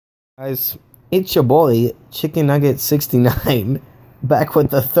Guys, it's your boy Chicken Nugget 69 back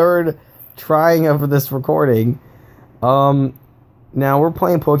with the third trying of this recording. Now we're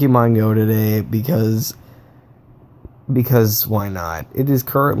playing Pokemon Go today because why not? It is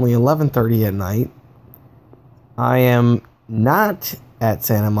currently 11:30 at night. I am not at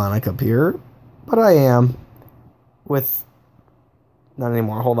Santa Monica Pier, but I am with not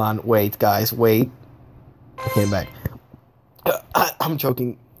anymore. Hold on, wait, guys, wait. Okay, I'm back. I'm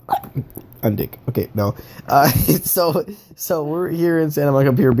choking. I'm Dick. Okay, no. So we're here in Santa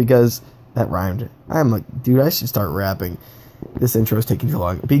Monica Pier because that rhymed. I'm like, dude, I should start rapping. This intro is taking too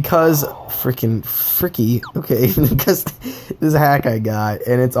long because fricky. Okay, because this is a hack I got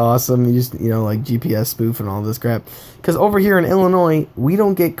and it's awesome. You just like GPS spoof and all this crap. Because over here in Illinois, we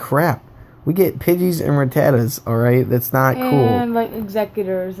don't get crap. We get Pidgeys and Rattatas. All right, that's not cool. And like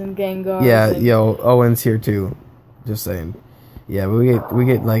Executors and Gengars. Yeah, yo, Owen's here too. Just saying. Yeah, but we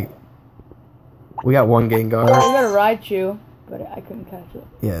get like we got one Gengar. We got a Raichu, but I couldn't catch it.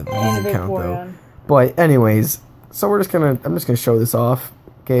 Yeah, that And doesn't a count though. Vaporeon. But anyways, so I'm just gonna show this off.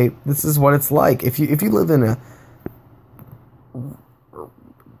 Okay, this is what it's like if you live in a,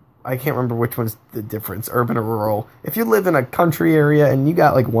 I can't remember which one's the difference, urban or rural. If you live in a country area and you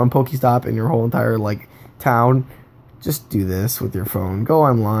got like one Pokestop in your whole entire like town, just do this with your phone. Go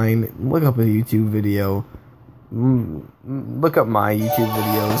online, look up a YouTube video. Look up my YouTube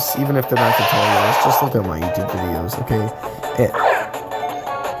videos, even if they're not tutorials. Just look up my YouTube videos, okay?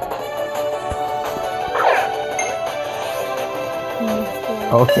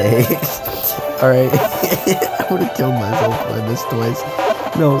 Okay. Alright. I would have killed myself if I missed twice.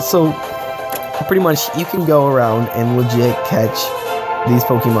 No, so pretty much you can go around and legit catch these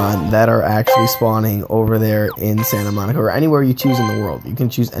Pokemon that are actually spawning over there in Santa Monica or anywhere you choose in the world. You can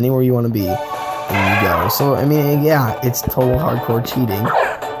choose anywhere you want to be. And you go. So, I mean, yeah, it's total hardcore cheating.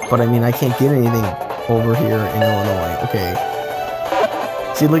 But, I mean, I can't get anything over here in Illinois. Okay.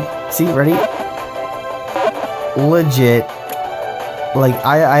 See, ready? Legit. Like,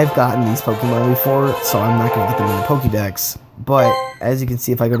 I've gotten these Pokemon before, so I'm not going to get them in the Pokédex. But, as you can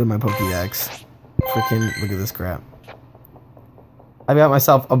see, if I go to my Pokédex, freaking, look at this crap. I got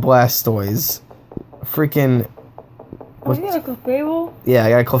myself a Blastoise. Freaking... Oh, you got a Clefable? Yeah, I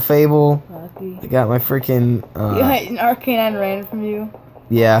got a Clefable. Lucky. I got my freaking. You got an Arcanine ran from you.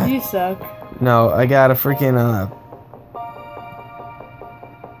 Yeah. You suck. No, I got a freaking.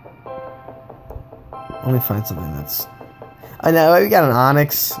 Let me find something that's. I know we got an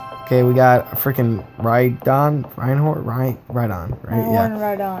Onyx. Okay, we got a freaking Rhydon, yeah.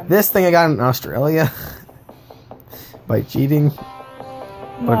 Rhydon. This thing I got in Australia by cheating.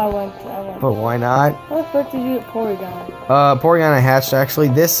 No, I went. But why not? How the fuck did you get Porygon? Porygon I hatched actually.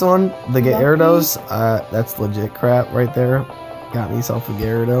 This one, the Gyarados, that's legit crap right there. Got myself a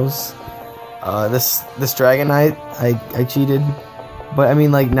Gyarados. This Dragonite, I cheated. But I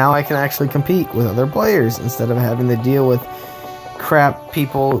mean, like, now I can actually compete with other players instead of having to deal with crap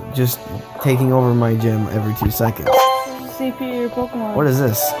people just taking over my gym every 2 seconds. CP your Pokemon. What is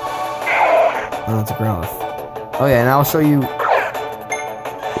this? Oh, it's a Growth. Oh yeah, and I'll show you.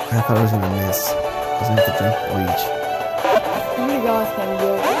 I thought I was gonna miss. I was gonna have to drink bleach. How many guys can you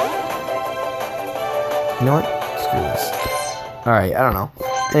do? You know what? Screw this. Alright, I don't know.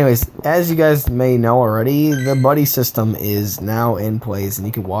 Anyways, as you guys may know already, the buddy system is now in place, and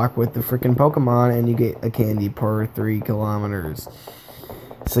you can walk with the freaking Pokemon, and you get a candy per 3 kilometers.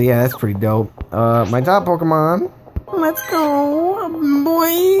 So yeah, that's pretty dope. My top Pokemon, let's go,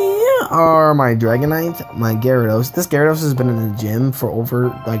 boy, are my Dragonite, my Gyarados. This Gyarados has been in the gym for over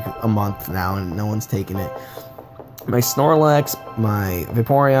like a month now, and no one's taken it. My Snorlax, my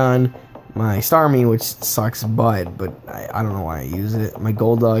Vaporeon, my Starmie, which sucks butt, but I don't know why I use it. My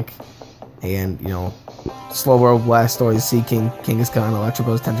Golduck, and Slowbro, Blastoise, Seaking, Kangaskhan,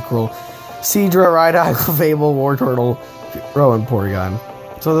 Electabuzz, Tentacruel, Seadra, Rhydon, Clefable, Wartortle, and Porygon.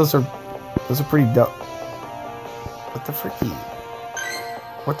 So those are pretty dope. What the fricky?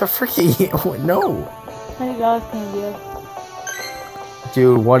 What the fricky? No. How many guys can you do?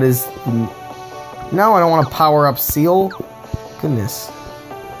 Dude, what is... No, I don't want to power up Seal. Goodness.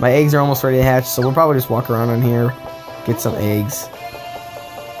 My eggs are almost ready to hatch, so we'll probably just walk around in here, get some eggs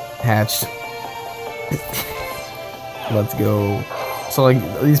hatched. Let's go. So like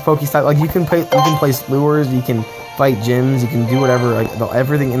these Pokestops, like you can place lures, you can fight gyms, you can do whatever, like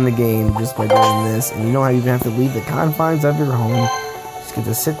everything in the game just by doing this, and you don't even have to leave the confines of your home. You just get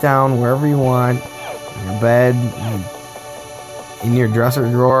to sit down wherever you want, in your bed, in your dresser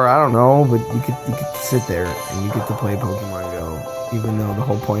drawer, I don't know, but you could sit there and you get to play Pokemon Go. Even though the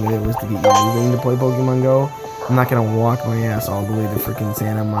whole point of it was to get you moving to play Pokemon Go. I'm not gonna walk my ass all the way to freaking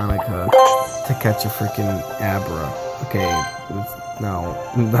Santa Monica to catch a freaking Abra. Okay, no,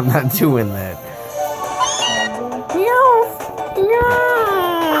 I'm not doing that.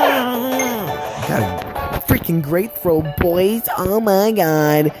 Got a freaking great throw, boys. Oh my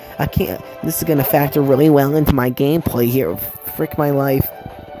god. I can't. This is gonna factor really well into my gameplay here. Frick my life.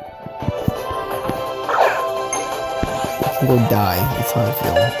 I can go die. That's how I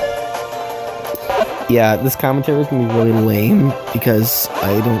feel. Yeah, this commentary is gonna be really lame because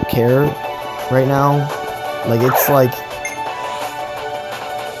I don't care right now. Like, it's like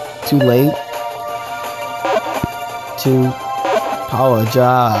too late to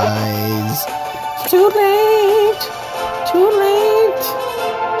apologize. Too late. Too late.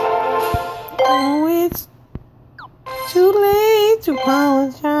 Oh, it's too late to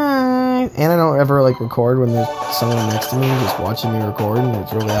apologize. And I don't ever like record when there's someone next to me just watching me record, and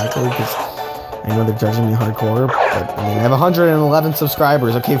it's really awkward because I know they're judging me hardcore. But I mean, I have 111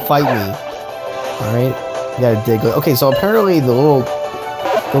 subscribers. Okay, fight me. All right, you gotta dig. Okay, so apparently the little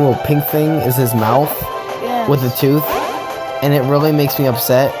pink thing is his mouth with a tooth, and it really makes me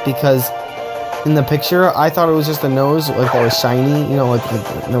upset because in the picture I thought it was just a nose, like that was shiny. You know, like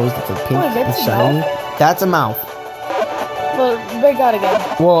the nose that's like pink and shiny. That's a mouth. Well, break out again.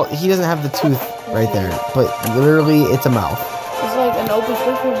 Well, he doesn't have the tooth right there, but literally it's a mouth. It's like an open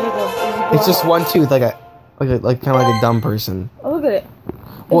picture. It's just one tooth, like kind of like a dumb person. Oh, look at it.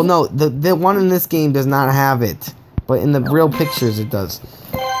 Well, no, the one in this game does not have it, but in the real pictures it does.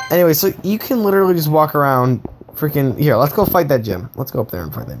 Anyway, so you can literally just walk around, freaking. Here, let's go fight that gym. Let's go up there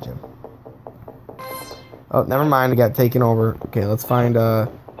and fight that gym. Oh, never mind. I got taken over. Okay, let's find.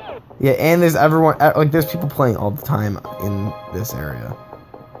 Yeah, and there's everyone. Like, there's people playing all the time in this area.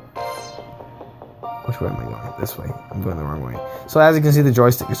 Which way am I going? This way. I'm going the wrong way. So as you can see, the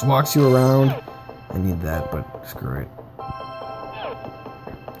joystick just walks you around. I need that, but screw it.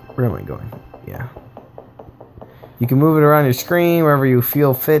 Where am I going? Yeah. You can move it around your screen wherever you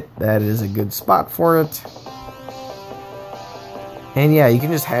feel fit. That is a good spot for it. And yeah, you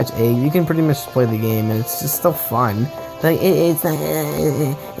can just hatch eggs. You can pretty much just play the game, and it's just still fun. Like, it's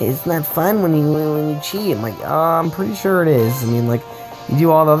not fun when you cheat. I'm like, I'm pretty sure it is. I mean, like, you do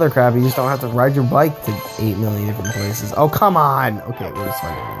all the other crap. You just don't have to ride your bike to 8 million different places. Oh, come on. Okay, we're just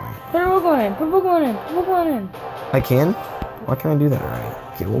fighting anyway. Purple going in. Purple going in. Purple going in. I can? Why can't I do that already?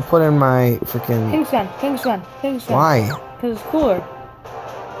 Okay, we'll put in my freaking. Kingston. Kingston. Kingston. Why? Because it's cooler.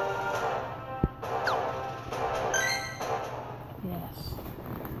 Yes.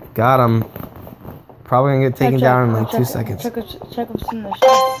 Got him. Probably gonna get taken down in like 2 seconds. Check what's in the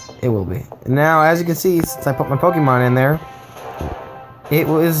shop. It will be. Now, as you can see, since I put my Pokemon in there, it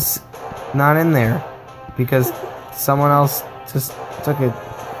was not in there because someone else just took it.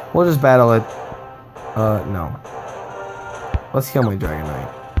 We'll just battle it. No. Let's heal my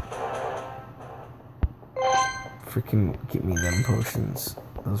Dragonite. Freaking get me them potions.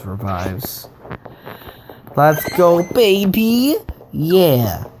 Those revives. Let's go, baby!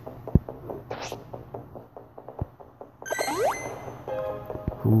 Yeah!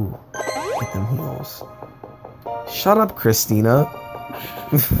 Ooh, get them heals. Shut up, Christina.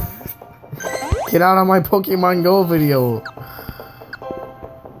 Get out of my Pokemon Go video.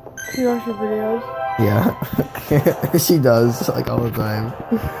 She watches your videos. Yeah, she does, like all the time.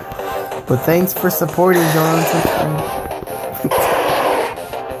 But thanks for supporting, John.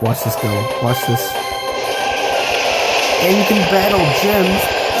 Watch this go. Watch this. And you can battle gyms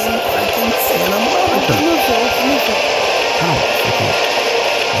in freaking Santa Monica. Oh, okay.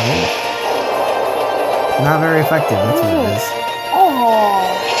 Not very effective, that's what it is.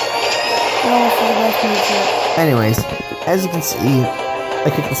 Anyways, as you can see, I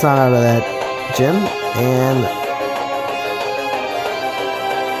kicked the sun out of that gym, and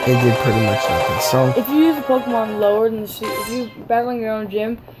it did pretty much nothing. So, if you use a Pokemon lower than if you're battling your own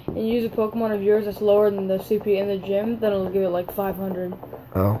gym, and you use a Pokemon of yours that's lower than the CP in the gym, then it'll give it like 500.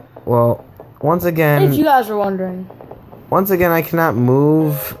 oh, well, once again... If you guys are wondering. Once again, I cannot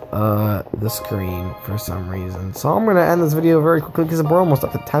move the screen for some reason. So I'm going to end this video very quickly because we're almost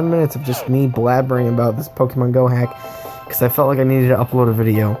up to 10 minutes of just me blabbering about this Pokemon Go hack because I felt like I needed to upload a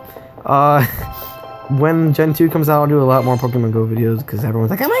video. When Gen 2 comes out, I'll do a lot more Pokemon Go videos because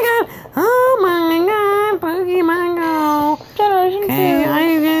everyone's like, oh my god, Pokemon Go. Generation 2. Okay,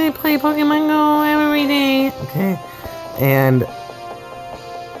 I'm going to play Pokemon Go every day. Okay, and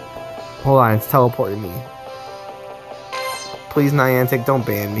hold on, it's teleporting me. Please, Niantic, don't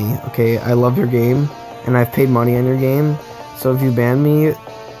ban me, okay? I love your game, and I've paid money on your game, so if you ban me,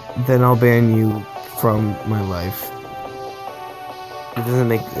 then I'll ban you from my life. It doesn't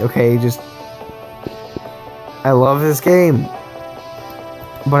make... Okay, just... I love this game.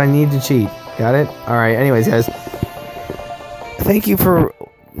 But I need to cheat. Got it? Alright, anyways, guys. Thank you for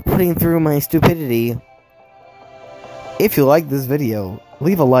putting through my stupidity. If you like this video,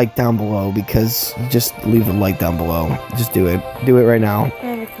 leave a like down below, because just leave a like down below. Just do it. Do it right now.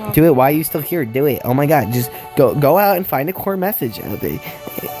 Do it. Why are you still here? Do it. Oh my god. Just go out and find a core message.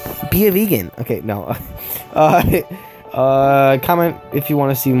 Be a vegan. Okay, no. Comment if you want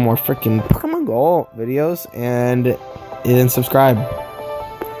to see more freaking Pokemon Go videos, and then subscribe,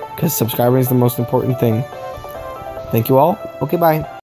 because subscribing is the most important thing. Thank you all. Okay, bye.